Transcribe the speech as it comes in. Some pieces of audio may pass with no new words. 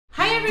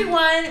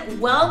everyone,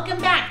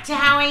 welcome back to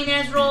How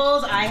Ines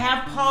Rolls. I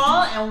have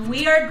Paul and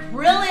we are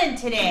grilling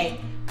today.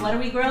 What are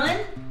we grilling?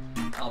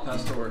 Al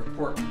pastor,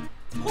 pork.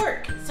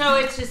 Pork. So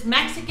it's just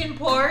Mexican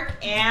pork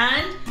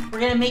and we're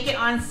gonna make it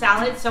on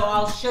salad. So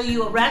I'll show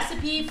you a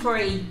recipe for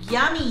a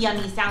yummy,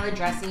 yummy salad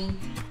dressing,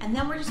 and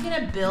then we're just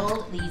gonna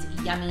build these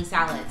yummy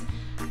salads.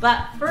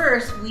 But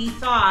first, we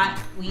thought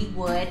we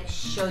would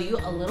show you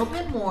a little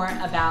bit more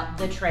about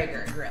the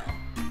Traeger grill.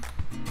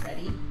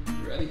 Ready?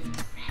 Ready?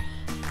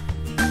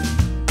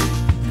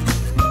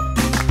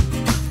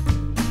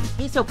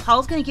 Okay, so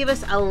Paul's gonna give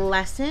us a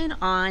lesson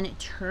on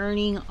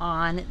turning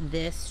on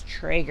this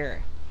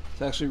Traeger.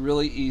 It's actually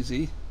really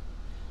easy.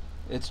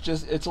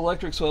 It's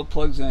electric, so it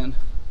plugs in.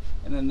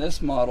 And then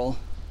this model,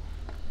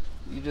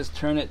 you just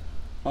turn it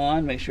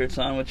on, make sure it's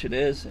on, which it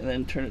is, and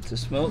then turn it to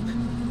smoke.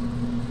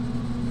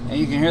 And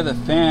you can hear the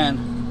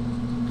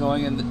fan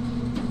going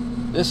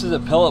in. This is a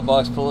pellet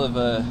box full of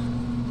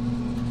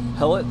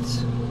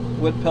pellets,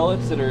 wood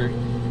pellets that are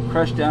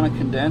crushed down and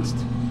condensed.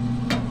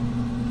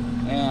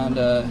 And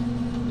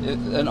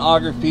an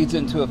auger feeds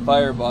into a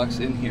firebox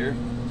in here,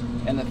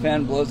 and the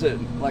fan blows it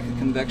like a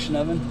convection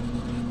oven.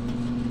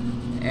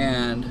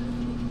 And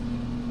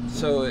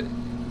so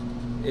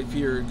if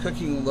you're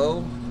cooking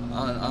low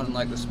on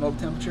like the smoke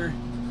temperature,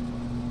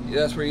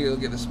 that's where you'll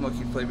get the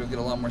smoky flavor. You'll get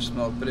a lot more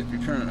smoke. But if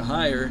you're turning it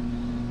higher,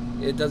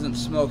 it doesn't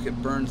smoke,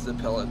 it burns the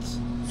pellets.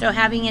 So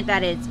having it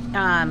that it's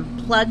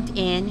plugged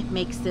in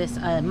makes this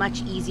a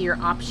much easier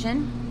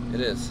option. It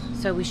is.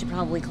 So we should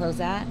probably close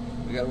that.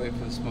 We gotta wait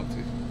for the smoke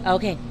to.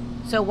 Okay,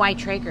 so why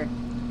Traeger?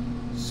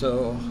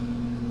 So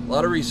a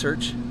lot of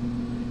research,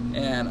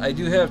 and I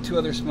do have two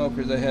other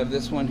smokers. I have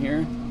this one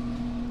here,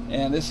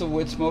 and this is a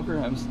wood smoker.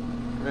 I'm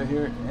right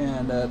here,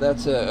 and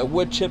that's a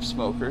wood chip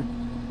smoker,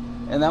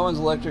 and that one's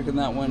electric, and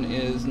that one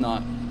is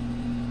not.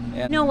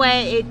 And you know what?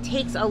 It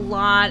takes a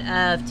lot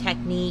of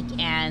technique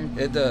and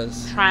it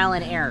does trial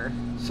and error.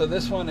 So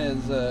this one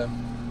is, I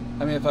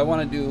mean, if I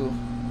want to do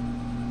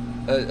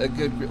a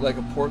good, like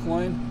a pork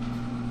loin,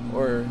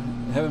 or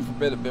heaven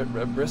forbid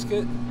a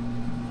brisket,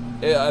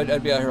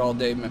 I'd be out here all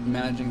day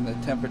managing the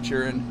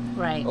temperature and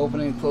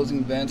opening and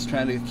closing vents,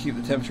 trying to keep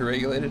the temperature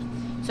regulated.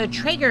 So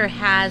Traeger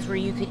has where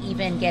you could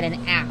even get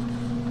an app,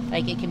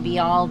 like it can be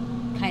all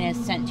kind of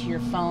sent to your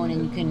phone,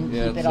 and you can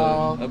keep it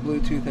all. A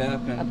Bluetooth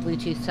app. And a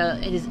Bluetooth. So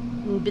it is,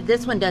 but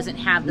this one doesn't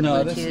have the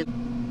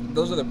Bluetooth.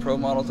 Those are the Pro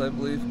models, I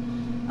believe.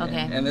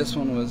 Okay. And this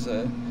one was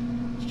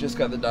just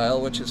got the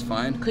dial, which is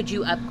fine. Could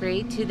you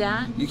upgrade to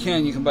that? You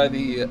can buy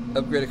the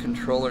upgraded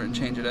controller and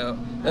change it out.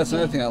 That's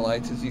another thing I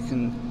liked, is you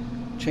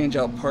can change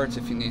out parts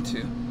if you need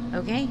to.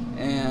 Okay.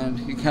 And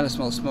you kind of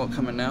smell the smoke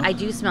coming now. I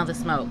do smell the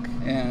smoke.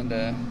 And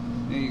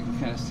you can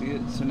kind of see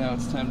it. So now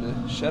it's time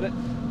to shut it.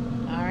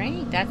 All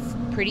right, that's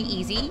pretty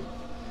easy.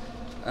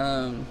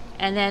 And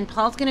then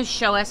Paul's going to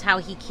show us how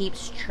he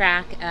keeps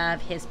track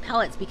of his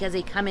pellets, because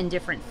they come in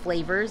different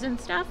flavors and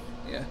stuff.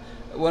 Yeah.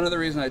 One of the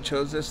reasons I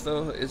chose this,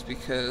 though, is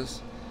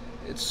because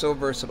it's so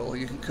versatile.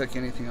 You can cook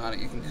anything on it.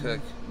 You can cook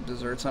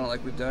desserts on it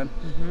like we've done.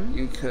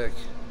 You can cook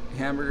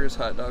hamburgers,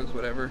 hot dogs,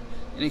 whatever.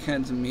 Any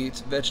kinds of meats,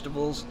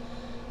 vegetables.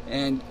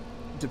 And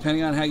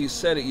depending on how you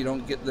set it, you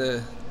don't get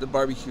the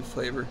barbecue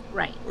flavor.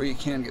 Right. Or you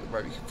can get the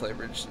barbecue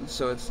flavor.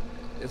 So it's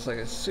like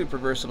a super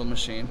versatile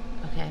machine.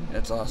 Okay. And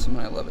it's awesome,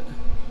 and I love it.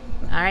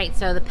 All right,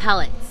 so the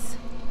pellets.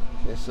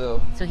 Okay,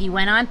 so he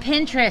went on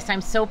Pinterest.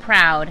 I'm so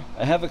proud.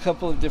 I have a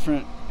couple of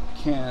different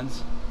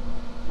cans,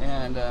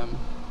 and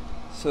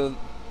so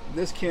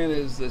this can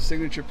is the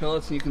signature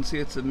pellets, and you can see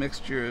it's a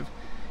mixture of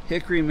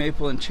hickory,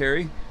 maple, and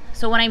cherry.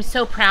 So what I'm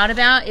so proud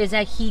about is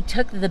that he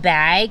took the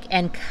bag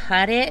and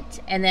cut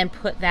it and then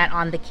put that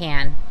on the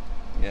can.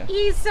 Yeah.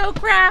 He's so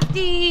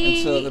crafty.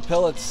 And so the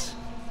pellets,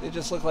 they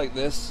just look like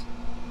this.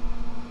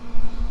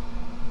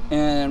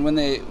 And when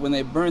they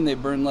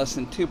burn less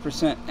than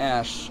 2%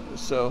 ash.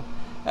 So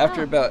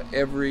after about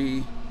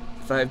every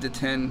 5 to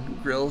 10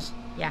 grills,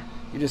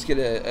 you just get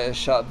a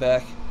shot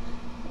back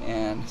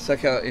and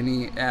suck out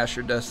any ash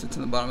or dust that's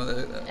in the bottom of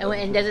the.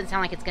 And it doesn't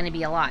sound like it's going to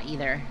be a lot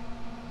either,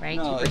 right?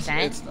 No,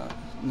 2%. It's not.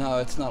 No,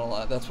 it's not a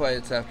lot. That's why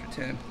it's after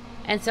 10.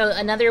 And so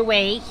another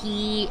way,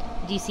 do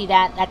you see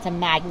that? That's a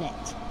magnet.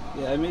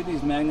 Yeah, I made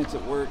these magnets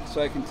at work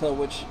so I can tell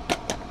which.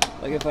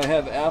 Like if I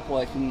have apple,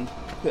 I can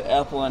put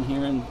apple on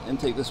here and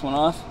take this one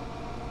off.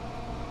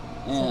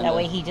 And, so that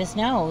way he just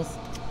knows.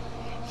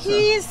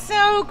 He's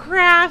so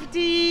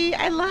crafty.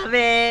 I love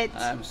it.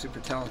 I'm super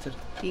talented.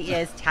 He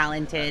is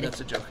talented. That's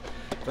a joke.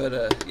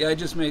 But yeah, I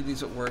just made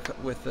these at work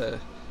with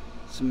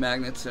some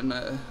magnets and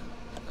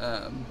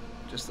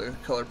just the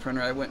color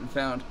printer. I went and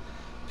found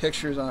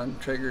pictures on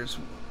Traeger's.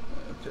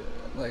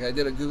 Like I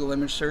did a Google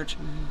image search.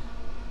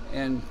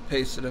 And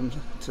pasted them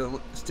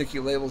to sticky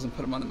labels and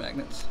put them on the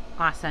magnets.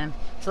 Awesome.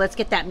 So let's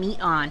get that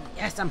meat on.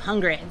 Yes, I'm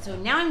hungry. And so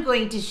now I'm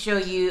going to show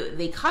you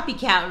the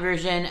Copycat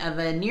version of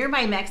a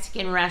nearby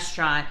Mexican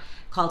restaurant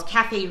called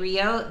Cafe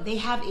Rio. They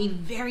have a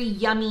very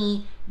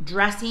yummy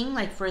dressing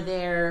like for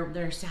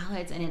their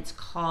salads, and it's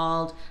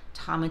called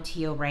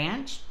Tomatillo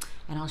Ranch.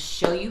 And I'll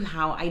show you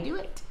how I do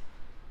it.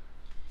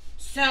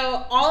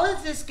 So all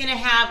of this gonna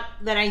have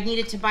that I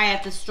needed to buy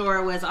at the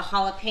store was a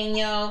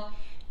jalapeno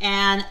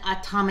and a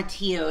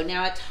tomatillo.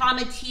 Now a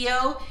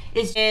tomatillo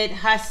is a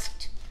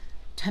husked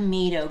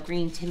tomato,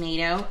 green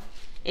tomato.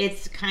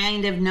 It's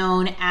kind of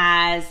known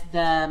as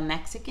the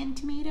Mexican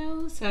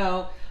tomato.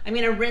 So I'm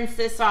gonna rinse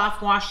this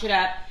off, wash it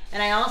up,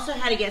 and I also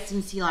had to get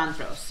some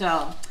cilantro.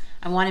 So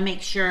I wanna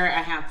make sure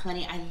I have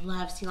plenty. I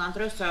love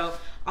cilantro, so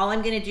all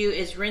I'm gonna do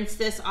is rinse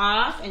this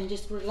off and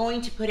we're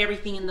going to put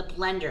everything in the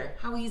blender.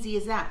 How easy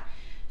is that?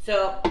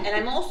 So, and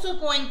I'm also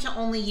going to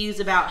only use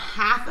about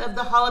half of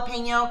the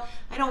jalapeno.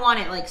 I don't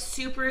want it like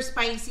super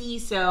spicy,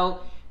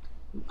 so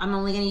I'm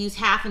only gonna use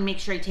half and make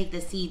sure I take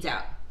the seeds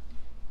out.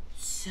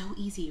 So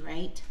easy,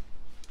 right?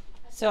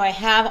 So I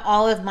have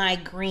all of my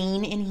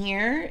green in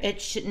here.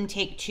 It shouldn't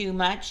take too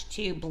much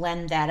to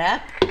blend that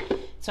up.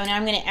 So now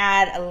I'm gonna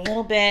add a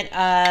little bit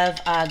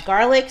of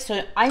garlic.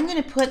 So I'm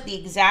gonna put the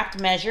exact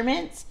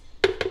measurements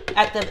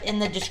in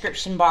the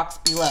description box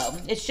below.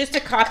 It's just a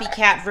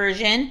copycat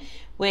version,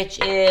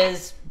 which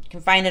is, you can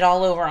find it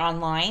all over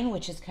online,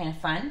 which is kind of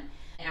fun.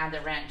 Add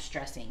the ranch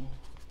dressing.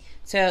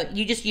 So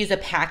you just use a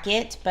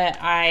packet, but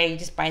I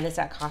just buy this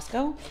at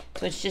Costco.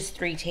 So it's just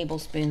 3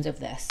 tablespoons of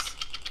this.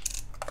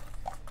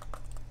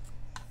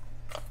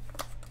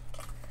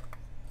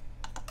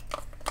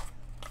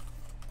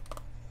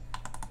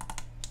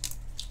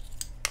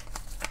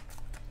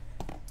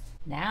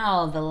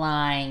 Now the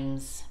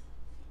limes.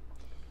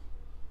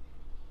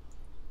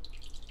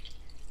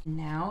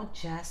 Now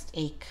just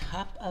a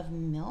cup of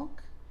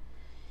milk,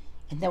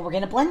 and then we're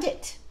gonna blend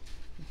it.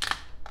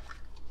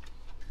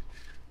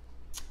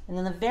 And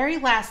then the very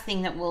last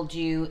thing that we'll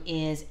do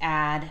is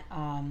add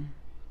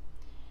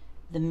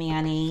the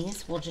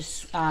mayonnaise. We'll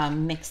just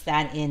mix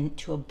that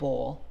into a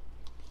bowl.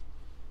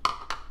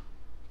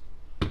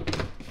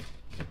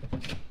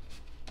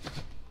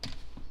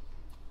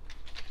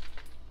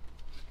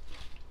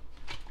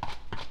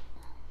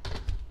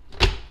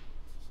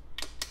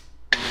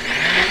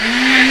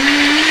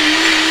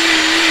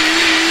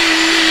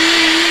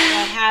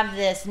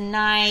 This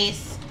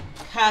nice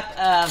cup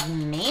of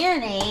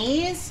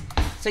mayonnaise.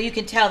 So you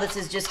can tell this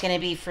is just gonna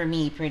be for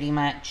me pretty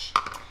much.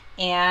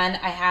 And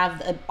I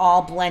have it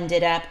all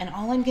blended up, and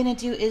all I'm gonna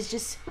do is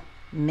just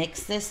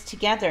mix this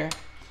together.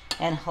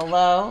 And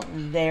hello,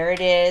 there it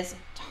is,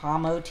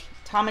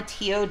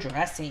 tomatillo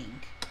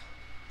dressing.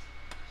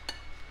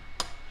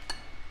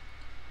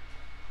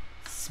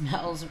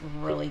 Smells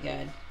really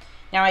good.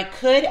 Now I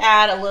could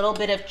add a little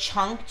bit of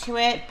chunk to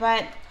it,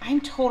 but I'm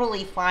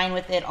totally fine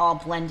with it all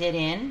blended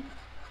in.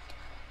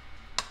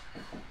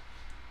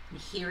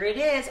 Here it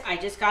is. I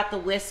just got the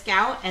whisk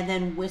out and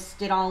then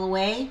whisked it all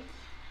away.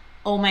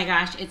 Oh my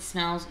gosh, it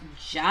smells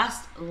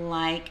just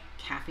like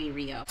Cafe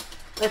Rio.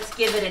 Let's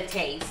give it a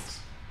taste.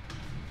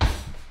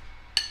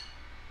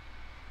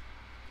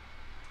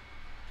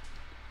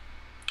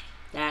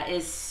 That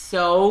is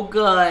so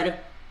good.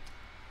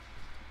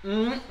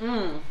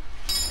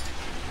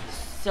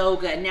 So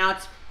good. Now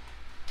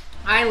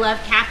I love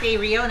Cafe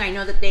Rio, and I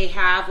know that they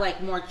have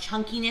like more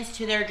chunkiness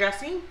to their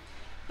dressing,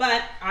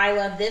 but I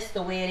love this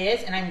the way it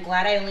is, and I'm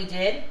glad I only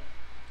did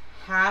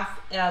half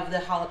of the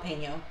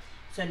jalapeno.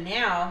 So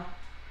now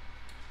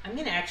I'm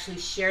gonna actually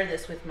share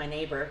this with my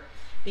neighbor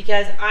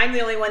because I'm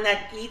the only one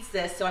that eats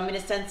this, so I'm gonna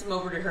send some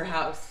over to her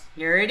house.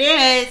 Here it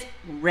is,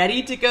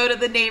 ready to go to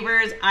the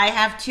neighbors. I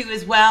have 2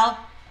 as well.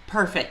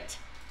 Perfect.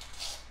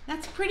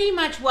 That's pretty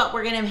much what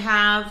we're gonna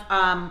have,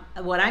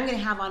 what I'm gonna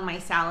have on my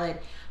salad.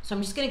 So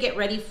I'm just gonna get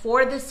ready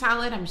for the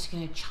salad. I'm just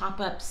gonna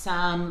chop up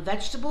some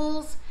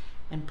vegetables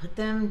and put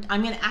them,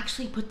 I'm gonna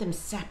actually put them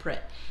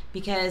separate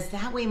because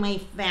that way my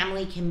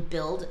family can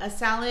build a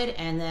salad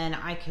and then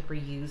I could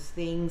reuse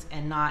things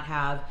and not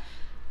have,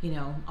 you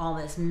know, all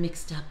this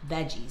mixed up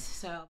veggies.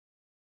 So.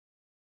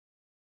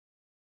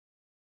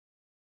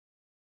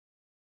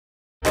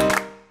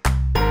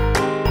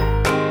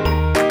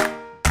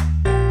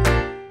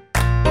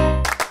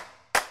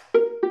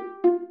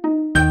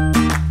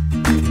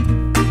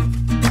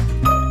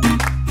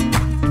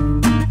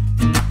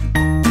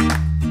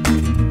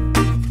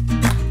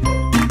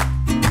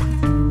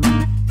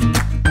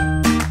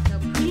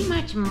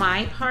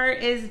 My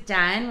part is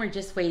done. We're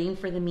just waiting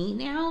for the meat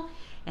now,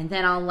 and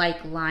then I'll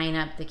like line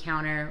up the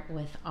counter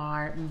with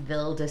our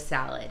Blvd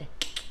salad.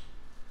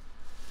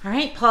 All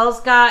right, Paul's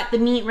got the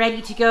meat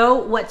ready to go.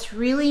 What's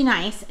really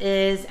nice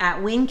is at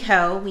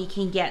Winco we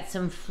can get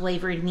some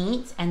flavored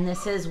meats, and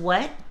this is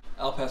what?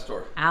 Al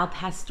pastor. Al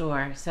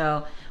pastor.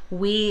 So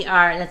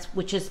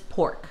which is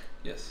pork.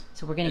 Yes.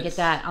 So we're gonna get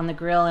that on the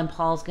grill, and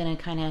Paul's gonna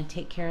kind of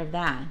take care of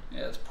that.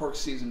 Yeah, it's pork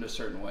seasoned a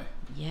certain way.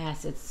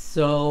 Yes, it's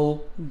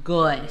so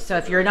good. So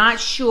if you're not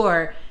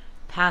sure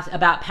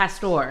about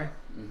pastor,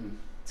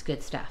 it's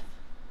good stuff.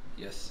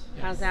 Yes.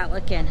 How's that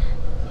looking?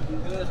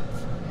 Looking good.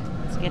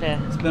 Let's get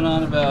a. It's been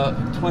on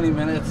about 20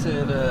 minutes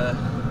at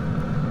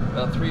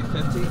about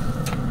 350.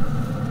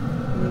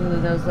 Ooh,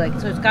 those look.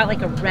 So it's got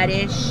like a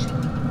reddish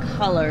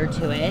color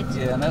to it.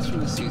 Yeah, and that's from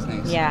the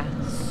seasonings. Yeah,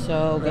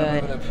 so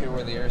good. Move it up here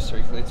where the air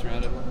circulates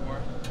around it a little more.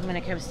 I'm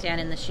gonna come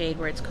stand in the shade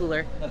where it's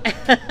cooler.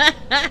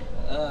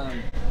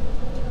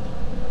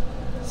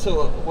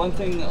 So one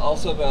thing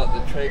also about the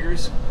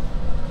Traegers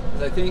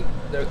is I think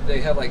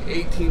they have like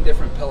 18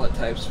 different pellet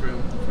types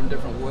from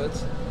different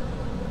woods,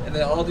 and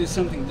they all do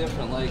something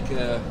different. Like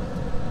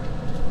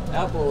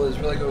apple is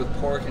really good with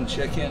pork and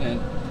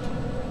chicken,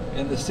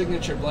 and the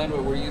signature blend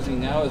what we're using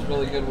now is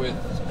really good with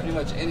pretty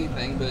much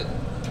anything. But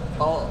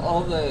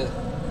all the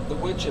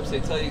wood chips,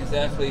 they tell you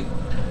exactly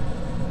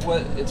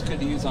what it's good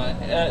to use on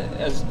it,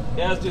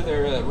 as do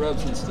their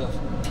rubs and stuff.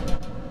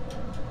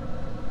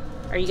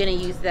 Are you gonna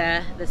use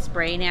the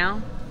spray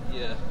now?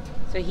 Yeah.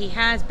 So he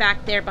has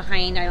back there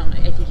behind, I don't know,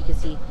 I think you can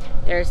see,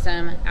 there's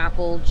some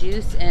apple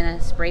juice in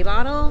a spray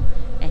bottle,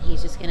 and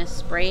he's just gonna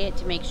spray it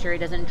to make sure it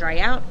doesn't dry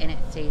out and it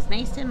stays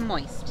nice and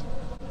moist.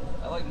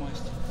 I like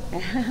moist.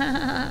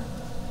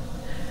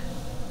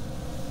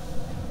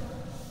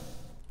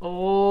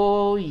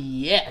 Oh,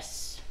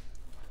 yes.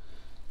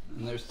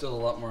 And there's still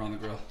a lot more on the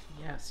grill.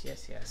 Yes,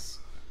 yes, yes.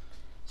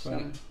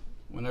 So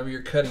whenever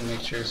you're cutting,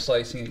 make sure you're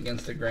slicing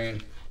against the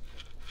grain.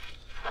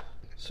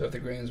 So if the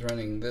grain's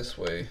running this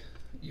way,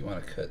 you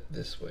want to cut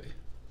this way.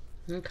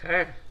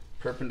 Okay.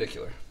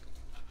 Perpendicular.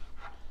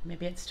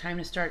 Maybe it's time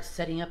to start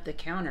setting up the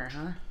counter,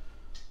 huh?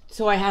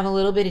 So I have a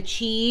little bit of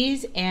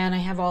cheese, and I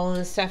have all of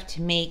the stuff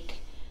to make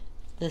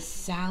the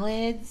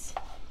salads.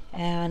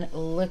 And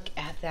look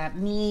at that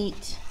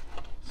meat.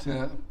 It's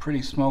a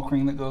pretty smoke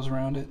ring that goes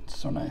around it. It's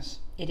so nice.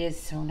 It is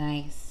so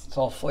nice. It's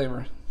all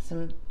flavor.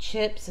 Some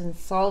chips and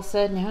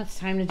salsa. Now it's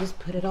time to just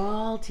put it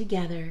all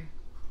together.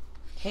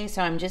 Okay,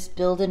 so I'm just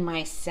building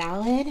my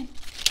salad.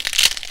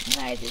 And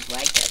I just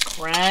like to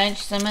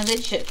crunch some of the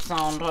chips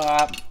on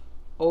top.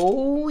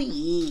 Oh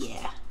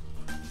yeah.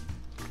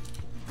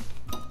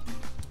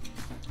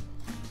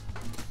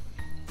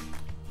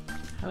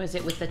 How is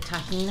it with the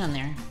tahini on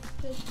there?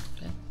 Good.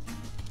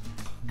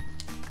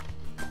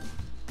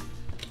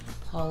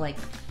 Paul like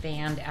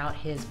fanned out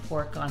his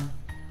pork on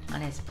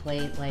his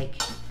plate like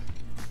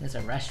it was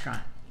a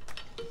restaurant.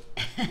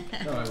 Oh,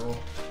 I will.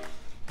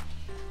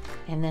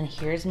 And then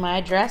here's my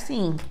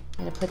dressing.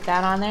 I'm gonna put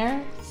that on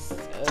there.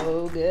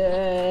 So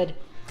good.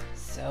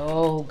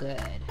 So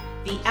good.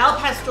 The al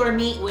pastor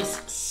meat was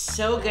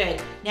so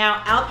good.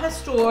 Now, al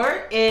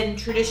pastor in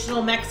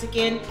traditional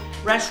Mexican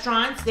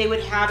restaurants, they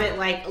would have it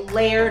like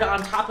layered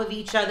on top of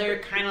each other,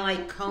 kind of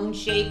like cone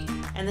shaped,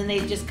 and then they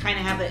just kind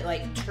of have it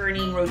like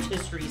turning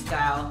rotisserie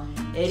style.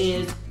 It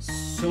is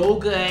so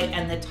good,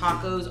 and the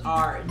tacos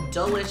are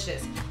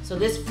delicious. So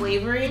this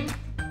flavoring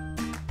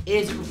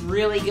is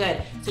really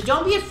good. So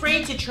don't be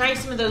afraid to try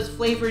some of those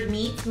flavored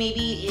meats,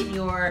 maybe in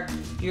your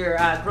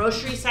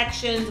grocery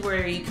sections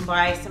where you can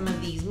buy some of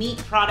these meat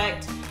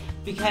products,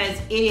 because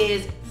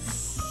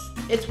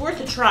it's worth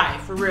a try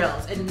for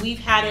reals. And we've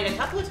had it a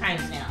couple of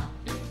times now.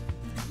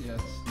 Yeah,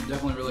 it's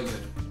definitely really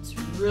good. It's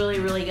really,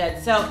 really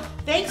good. So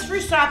thanks for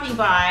stopping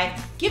by.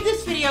 Give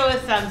this video a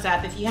thumbs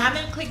up. If you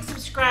haven't clicked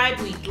subscribe,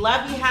 we'd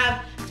love to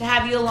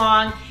have you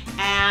along,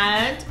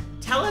 and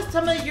tell us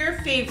some of your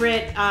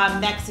favorite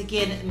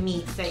Mexican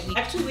meats that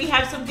actually we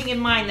have something in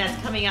mind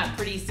that's coming up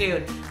pretty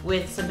soon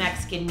with some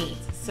Mexican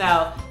meats.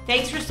 So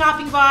thanks for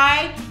stopping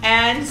by,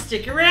 and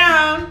stick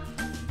around.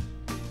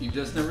 You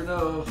just never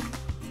know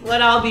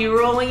What I'll be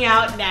rolling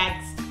out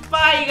next.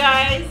 Bye, you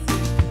guys.